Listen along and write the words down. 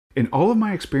In all of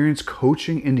my experience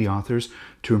coaching indie authors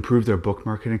to improve their book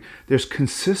marketing, there's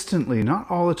consistently, not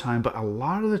all the time, but a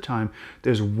lot of the time,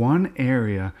 there's one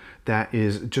area that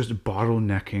is just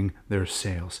bottlenecking their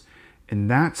sales, and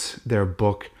that's their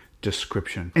book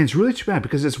description. And it's really too bad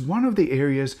because it's one of the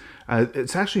areas,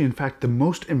 it's actually in fact the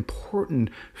most important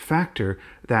factor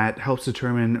that helps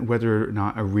determine whether or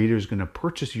not a reader is going to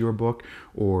purchase your book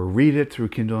or read it through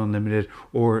Kindle Unlimited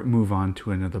or move on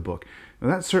to another book. Now,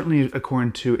 that's certainly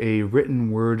according to a written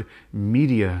word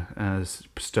media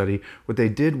study. What they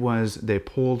did was they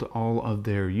polled all of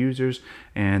their users,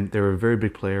 and they're a very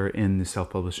big player in the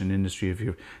self-publishing industry. If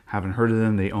you haven't heard of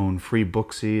them, they own Free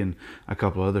Booksy and a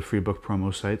couple other free book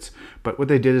promo sites. But what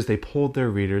they did is they polled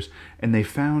their readers, and they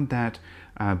found that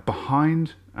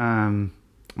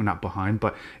not behind,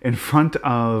 but in front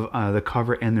of the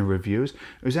cover and the reviews,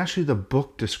 it was actually the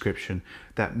book description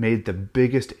that made the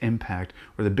biggest impact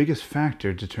or the biggest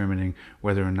factor determining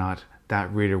whether or not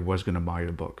that reader was going to buy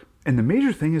your book. And the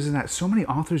major thing is that so many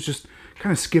authors just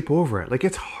kind of skip over it. Like,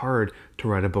 it's hard to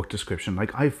write a book description.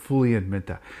 Like, I fully admit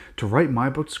that. To write my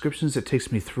book descriptions, it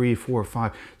takes me 3, 4,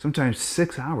 5, sometimes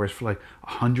 6 hours for like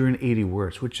 180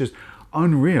 words, which is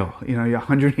unreal. You know,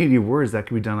 180 words, that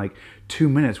can be done like 2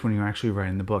 minutes when you're actually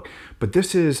writing the book. But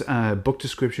this is a book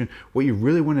description. What you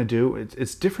really want to do,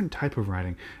 it's different type of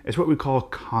writing. It's what we call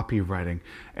copywriting.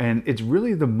 And it's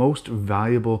really the most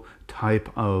valuable type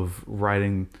of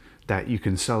writing that you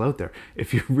can sell out there.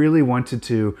 If you really wanted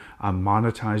to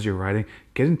monetize your writing,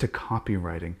 get into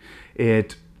copywriting.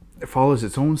 It follows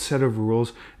its own set of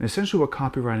rules, and essentially what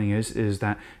copywriting is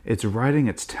that it's writing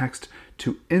its text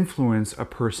to influence a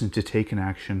person to take an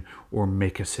action or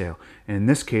make a sale, and in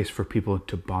this case for people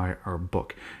to buy our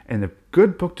book. And the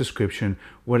good book description,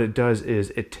 what it does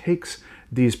is it takes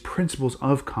these principles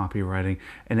of copywriting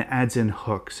and it adds in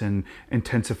hooks and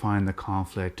intensifying the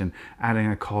conflict and adding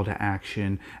a call to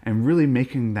action and really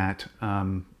making that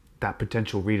that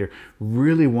potential reader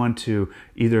really want to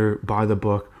either buy the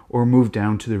book or move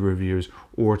down to the reviews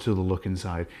or to the look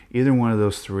inside. Either one of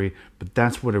those three, but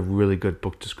that's what a really good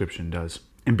book description does.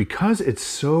 And because it's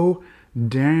so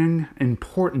dang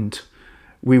important,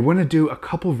 we want to do a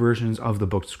couple versions of the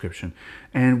book description,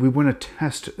 and we want to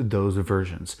test those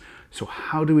versions. So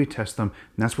how do we test them?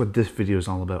 And that's what this video is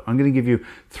all about. I'm going to give you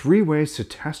 3 ways to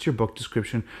test your book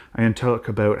description. I'm going to talk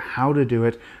about how to do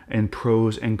it and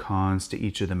pros and cons to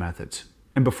each of the methods.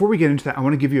 And before we get into that, I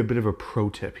want to give you a bit of a pro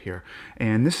tip here.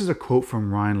 And this is a quote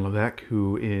from Ryan Levesque,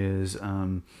 who is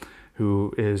an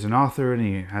author, and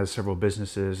he has several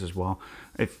businesses as well.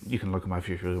 If you can look him up if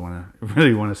you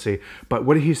really want to see. But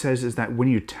what he says is that when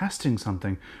you're testing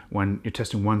something, when you're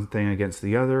testing one thing against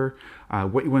the other,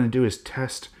 what you want to do is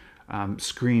test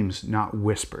screams, not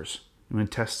whispers. You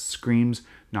want to test screams,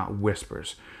 not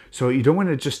whispers. So you don't want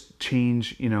to just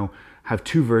change, have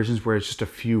 2 versions where it's just a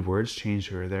few words changed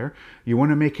here or there. You want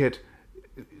to make it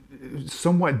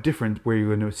somewhat different where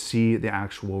you're going to see the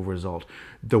actual result.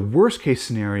 The worst case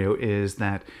scenario is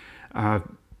that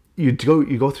you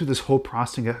go through this whole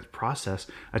process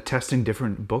of testing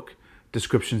different book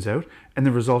descriptions out, and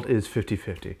the result is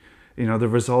 50-50. The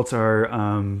results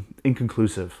are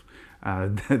inconclusive.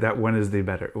 That one is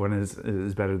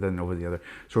is better than over the other.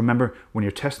 So remember, when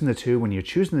you're testing the 2, when you're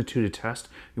choosing the 2 to test,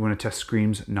 you want to test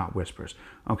screams, not whispers.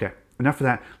 Okay, enough of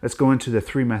that. Let's go into the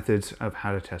 3 methods of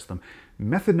how to test them.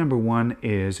 Method number 1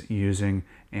 is using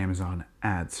Amazon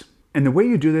ads. And the way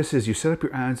you do this is you set up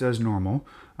your ads as normal,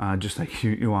 just like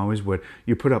you always would.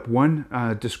 You put up one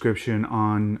description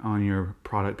on your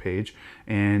product page,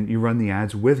 and you run the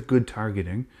ads with good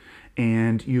targeting,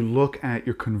 and you look at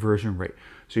your conversion rate.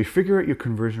 So you figure out your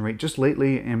conversion rate. Just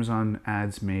lately, Amazon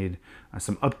ads made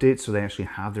some updates, so they actually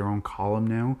have their own column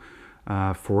now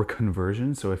for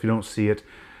conversion. So if you don't see it,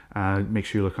 make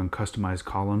sure you look on customized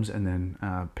columns and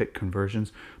then pick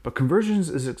conversions. But conversions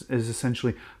is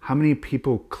essentially how many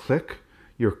people click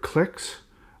your clicks,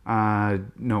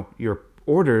 your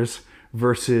orders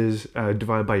versus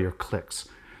divided by your clicks.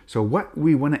 So what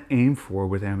we want to aim for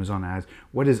with Amazon ads,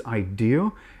 what is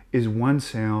ideal, is 1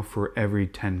 sale for every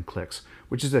 10 clicks,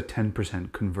 which is a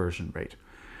 10% conversion rate.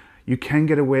 You can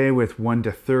get away with 1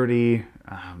 to 30.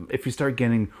 If you start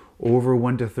getting over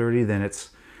 1 to 30, then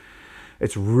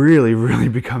it's really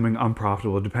becoming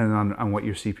unprofitable, depending on what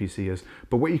your CPC is.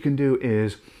 But what you can do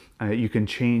is you can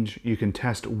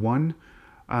test one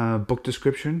book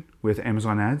description with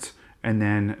Amazon ads, and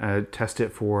then test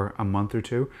it for a month or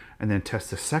 2, and then test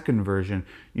the second version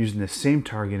using the same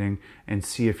targeting and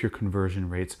see if your conversion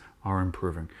rates are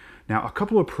improving. Now, a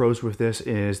couple of pros with this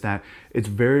is that it's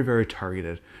very, very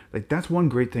targeted. Like, that's one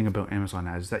great thing about Amazon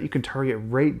ads, is that you can target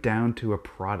right down to a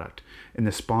product in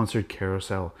the sponsored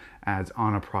carousel ads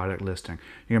on a product listing.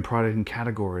 You can product in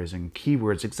categories and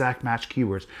keywords, exact match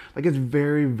keywords. Like, it's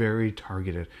very, very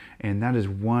targeted. And that is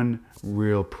one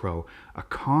real pro. A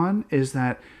con is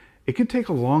that it can take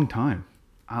a long time.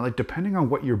 Like, depending on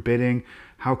what you're bidding,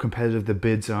 how competitive the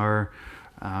bids are,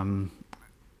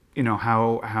 you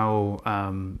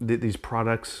know, these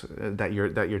products that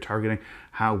you're targeting,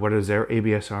 what is their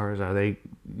ABSRs? Are they,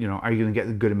 you know, are you going to get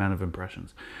a good amount of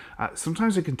impressions?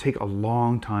 Sometimes it can take a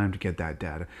long time to get that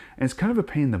data, and it's kind of a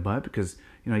pain in the butt because,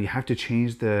 you know, you have to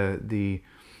change the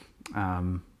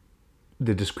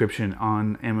description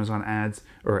on Amazon ads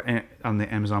or on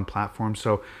the Amazon platform.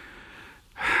 So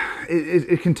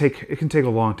it can take a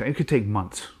long time. It could take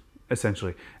months,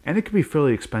 essentially, and it can be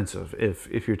fairly expensive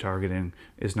if your targeting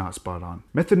is not spot on.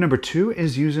 Method number 2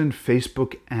 is using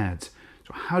Facebook ads.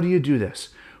 So how do you do this?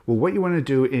 Well, what you want to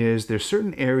do is there's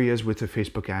certain areas with the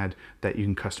Facebook ad that you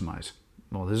can customize.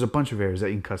 Well, there's a bunch of areas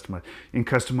that you can customize. You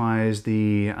can customize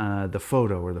the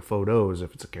photo or the photos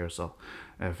if it's a carousel.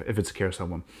 If it's a carousel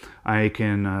one, I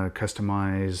can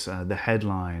customize the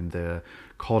headline, the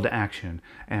call to action,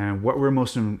 and what we're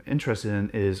most interested in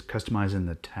is customizing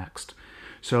the text.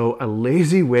 So a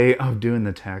lazy way of doing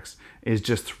the text is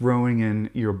just throwing in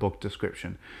your book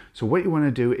description. So what you want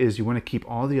to do is you want to keep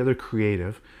all the other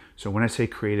creative. So when I say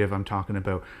creative, I'm talking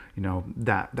about, you know,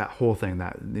 that whole thing,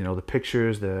 that, you know, the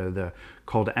pictures, the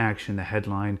call to action, the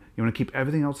headline. You want to keep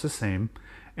everything else the same,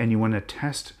 and you want to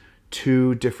test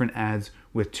 2 different ads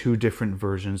with 2 different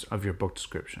versions of your book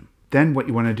description. Then what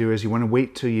you want to do is you want to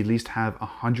wait till you at least have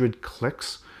 100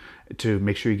 clicks to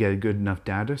make sure you get a good enough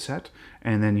data set,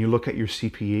 and then you look at your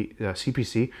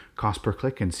CPC, cost per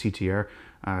click, and CTR,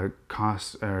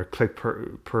 cost click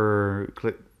per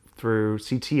click through,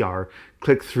 CTR,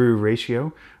 click through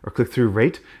ratio or click through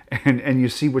rate, and you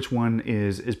see which one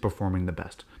is performing the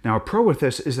best. Now, a pro with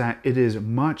this is that it is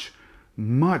much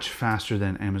faster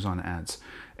than Amazon ads.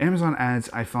 Amazon ads,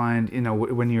 I find, you know,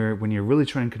 when you're really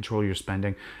trying to control your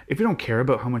spending, if you don't care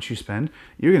about how much you spend,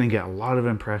 you're going to get a lot of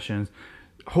impressions,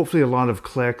 hopefully a lot of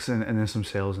clicks, and then some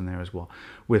sales in there as well.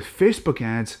 With Facebook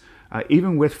ads,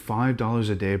 even with $5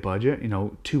 a day budget, you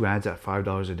know, 2 ads at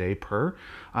 $5 a day per,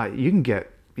 you can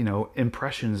get, you know,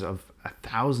 impressions of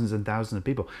thousands and thousands of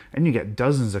people, and you get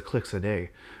dozens of clicks a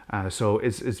day. So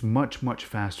it's much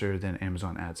faster than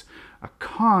Amazon ads. A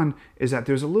con is that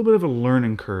there's a little bit of a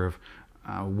learning curve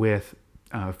with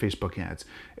Facebook ads.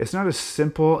 It's not as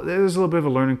simple. There's a little bit of a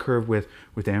learning curve with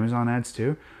Amazon ads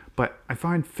too, but I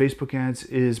find Facebook ads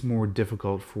is more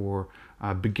difficult for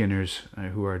beginners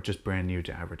who are just brand new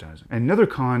to advertising. Another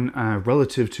con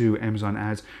relative to Amazon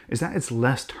ads is that it's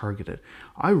less targeted.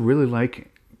 I really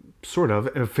like sort of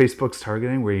Facebook's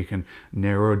targeting, where you can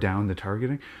narrow down the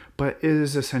targeting, but it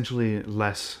is essentially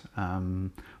less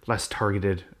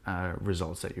targeted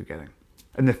results that you're getting.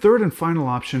 And the third and final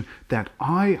option that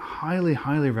I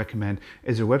highly recommend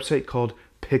is a website called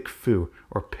PickFu,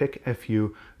 or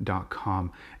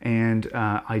pickfu.com. And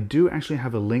I do actually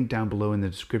have a link down below in the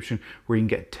description where you can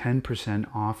get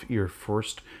 10% off your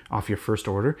first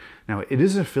order. Now, it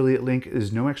is an affiliate link.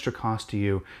 There's no extra cost to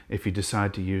you if you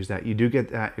decide to use that. You do get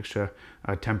that extra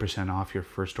 10% off your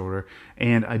first order,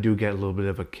 and I do get a little bit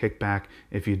of a kickback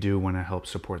if you do want to help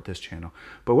support this channel.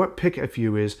 But what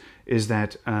PickFu is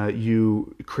that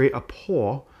you create a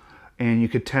poll, and you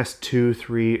could test 2,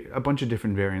 3, a bunch of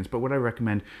different variants. But what I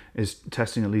recommend is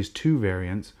testing at least 2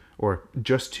 variants, or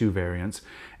just 2 variants,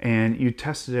 and you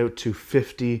test it out to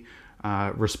 50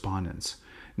 respondents.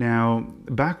 Now,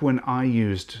 back when I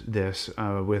used this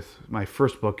with my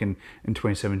first book in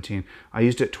 2017, I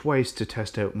used it twice to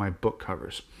test out my book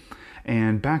covers.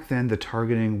 And back then, the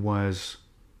targeting was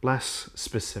less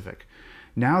specific.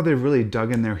 Now they've really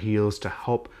dug in their heels to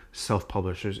help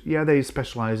self-publishers. Yeah, they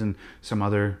specialize in some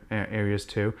other areas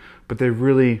too, but they've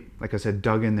really, like I said,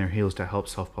 dug in their heels to help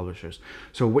self-publishers.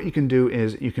 So what you can do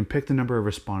is you can pick the number of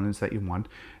respondents that you want,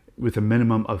 with a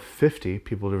minimum of 50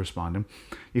 people to respond to.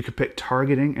 You could pick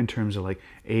targeting in terms of like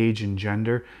age and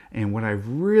gender. And what I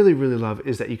really love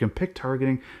is that you can pick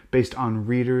targeting based on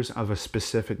readers of a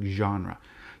specific genre.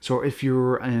 So if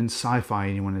you're in sci-fi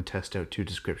and you want to test out 2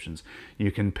 descriptions,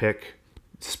 you can pick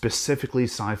specifically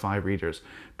sci-fi readers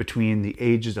between the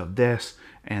ages of this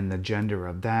and the gender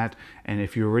of that. And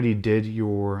if you already did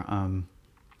your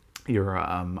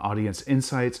audience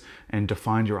insights and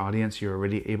defined your audience, you're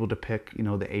already able to pick, you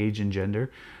know, the age and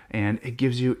gender, and it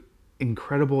gives you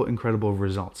incredible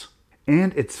results.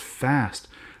 And it's fast.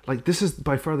 Like, this is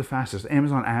by far the fastest.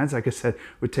 Amazon ads, like I said,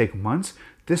 would take months.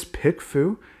 This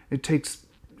PickFu, it takes,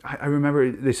 I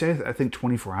remember they say, I think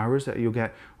 24 hours that you'll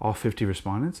get all 50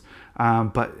 respondents.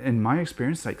 But in my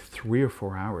experience, like 3 or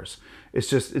 4 hours.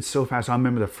 It's so fast. I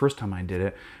remember the first time I did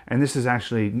it, and this is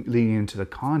actually leading into the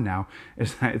con now,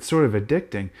 is that it's sort of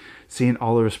addicting, seeing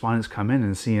all the respondents come in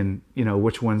and seeing,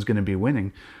 which one's going to be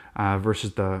winning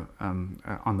versus the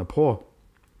on the poll.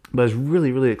 But it's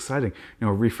really, really exciting,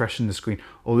 refreshing the screen.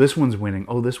 Oh, this one's winning.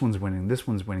 Oh, this one's winning. This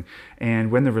one's winning.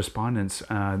 And when the respondents,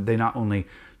 they not only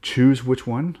choose which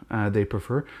one they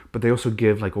prefer, but they also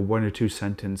give like a 1 or 2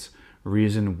 sentence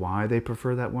reason why they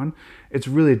prefer that one. It's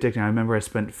really addicting. I remember I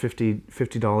spent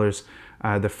 $50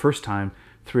 the first time,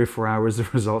 3 or 4 hours, the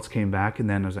results came back, and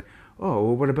then I was like, oh,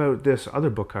 well, what about this other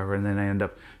book cover? And then I ended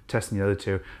up testing the other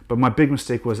 2. But my big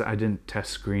mistake was I didn't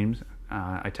test screams.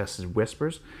 I tested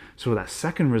whispers. So that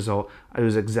second result, it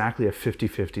was exactly a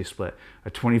 50-50 split, a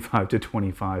 25 to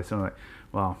 25. So I'm like,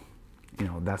 well,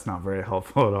 that's not very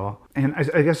helpful at all. And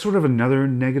I guess sort of another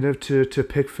negative to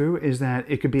PickFu is that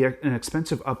it could be an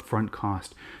expensive upfront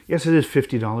cost. Yes, it is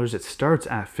 $50. It starts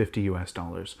at $50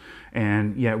 US.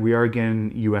 And yeah, we are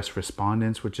getting US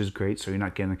respondents, which is great. So you're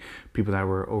not getting people that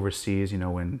were overseas,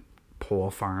 in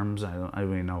poll farms. I don't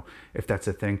even know if that's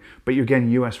a thing, but you're getting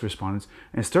US respondents,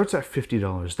 and it starts at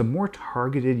 $50. The more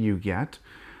targeted you get,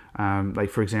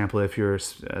 like for example, if you're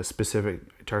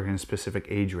targeting a specific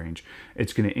age range,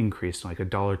 it's going to increase like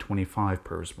 $1.25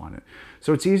 per respondent.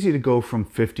 So it's easy to go from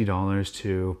 $50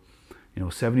 to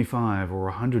 $75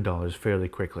 or $100 fairly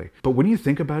quickly. But when you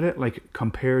think about it, like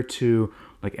compared to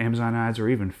like Amazon ads or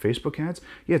even Facebook ads,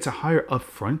 yeah, it's a higher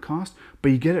upfront cost,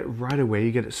 but you get it right away.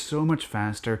 You get it so much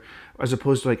faster, as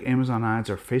opposed to like Amazon ads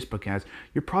or Facebook ads.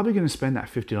 You're probably going to spend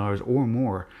that $50 or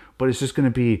more, but it's just going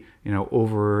to be,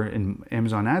 over, in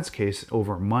Amazon ads case,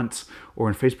 over months, or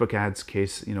in Facebook ads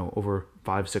case, over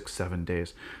 5, 6, 7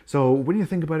 days. So when you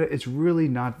think about it, it's really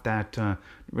not that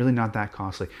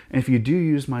costly. And if you do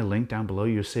use my link down below,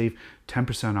 you'll save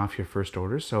 10% off your first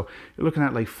order. So you're looking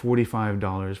at like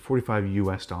 $45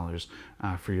 US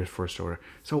for your first order.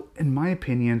 So in my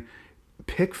opinion,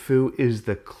 PickFu is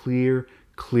the clear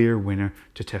winner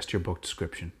to test your book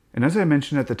description. And as I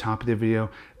mentioned at the top of the video,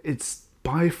 it's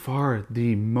by far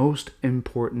the most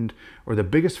important or the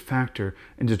biggest factor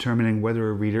in determining whether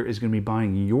a reader is going to be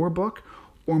buying your book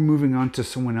or moving on to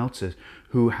someone else's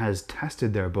who has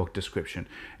tested their book description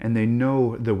and they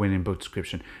know the winning book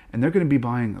description, and they're going to be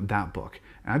buying that book.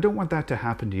 And I don't want that to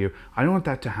happen to you. I don't want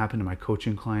that to happen to my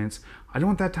coaching clients. I don't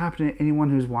want that to happen to anyone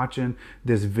who's watching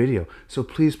this video. So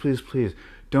please, please, please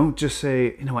don't just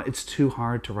say, what, it's too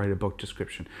hard to write a book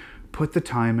description. Put the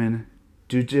time in,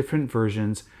 do different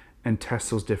versions, and test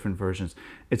those different versions.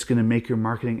 It's going to make your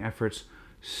marketing efforts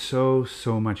so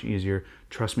much easier.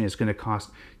 Trust me, it's going to cost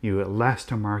you less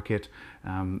to market,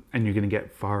 and you're going to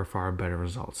get far better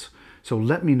results. So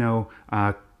let me know,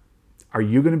 are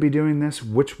you going to be doing this?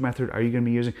 Which method are you going to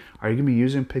be using? Are you going to be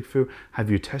using PickFu?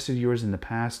 Have you tested yours in the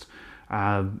past?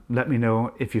 Let me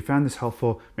know. If you found this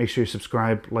helpful, make sure you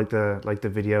subscribe, like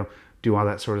the video, do all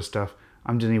that sort of stuff.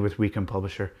 I'm Denis with Weekend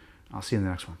Publisher. I'll see you in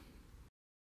the next one.